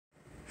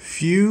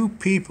Few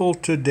people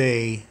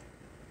today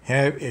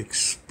have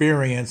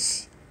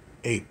experienced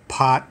a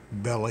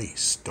pot-belly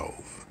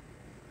stove.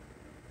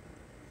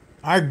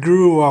 I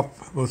grew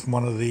up with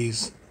one of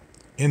these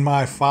in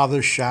my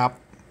father's shop.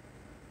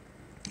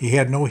 He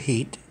had no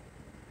heat,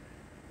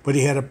 but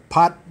he had a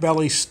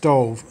pot-belly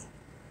stove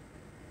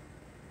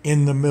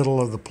in the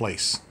middle of the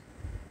place.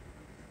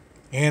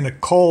 And a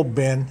coal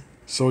bin,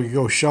 so you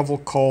go shovel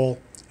coal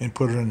and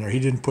put it in there. He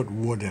didn't put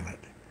wood in it.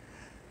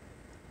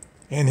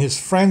 And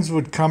his friends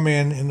would come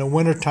in the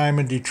wintertime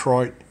in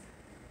Detroit,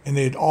 and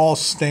they'd all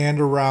stand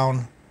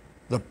around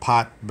the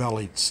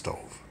pot-bellied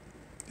stove.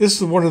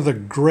 This is one of the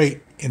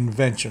great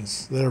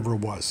inventions that ever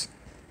was.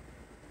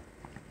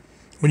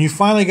 When you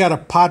finally got a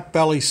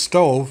pot-belly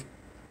stove,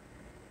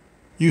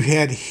 you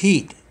had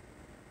heat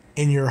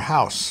in your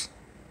house.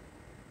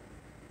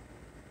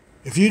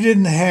 If you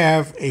didn't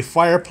have a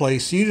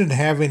fireplace, you didn't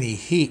have any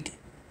heat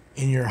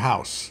in your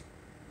house.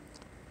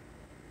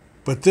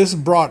 But this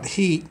brought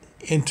heat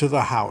into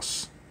the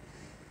house.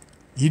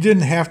 You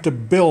didn't have to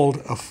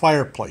build a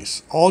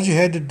fireplace. All you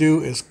had to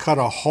do is cut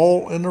a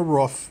hole in the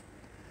roof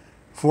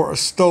for a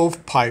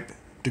stovepipe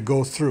to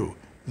go through.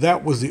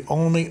 That was the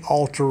only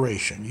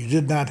alteration. You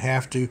did not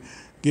have to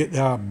get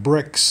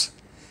bricks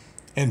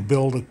and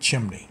build a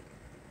chimney.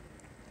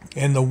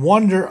 And the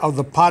wonder of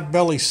the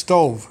pot-belly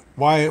stove,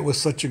 why it was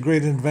such a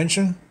great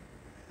invention,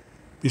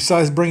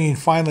 besides bringing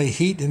finally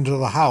heat into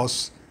the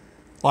house,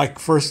 like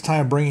first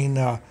time bringing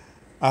a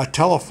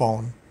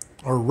telephone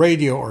or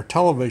radio or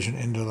television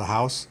into the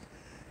house,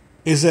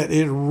 is that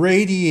it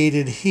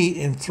radiated heat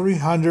in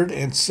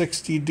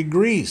 360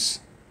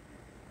 degrees.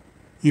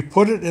 You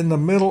put it in the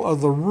middle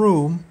of the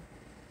room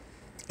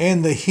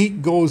and the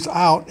heat goes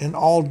out in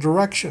all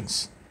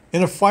directions.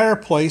 In a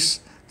fireplace,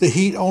 the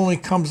heat only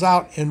comes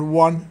out in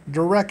one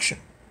direction.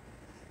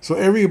 So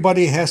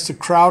everybody has to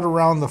crowd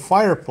around the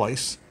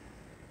fireplace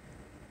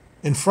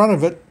in front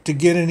of it to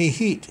get any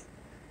heat.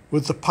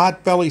 With the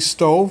pot-belly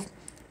stove,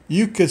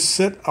 you could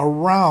sit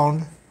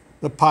around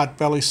the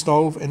pot-belly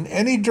stove in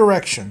any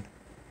direction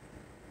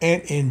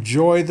and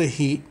enjoy the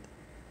heat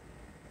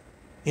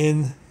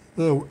in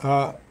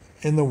the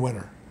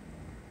winter.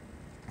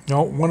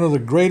 Now, one of the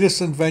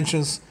greatest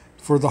inventions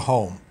for the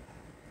home,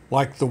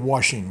 like the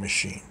washing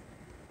machine.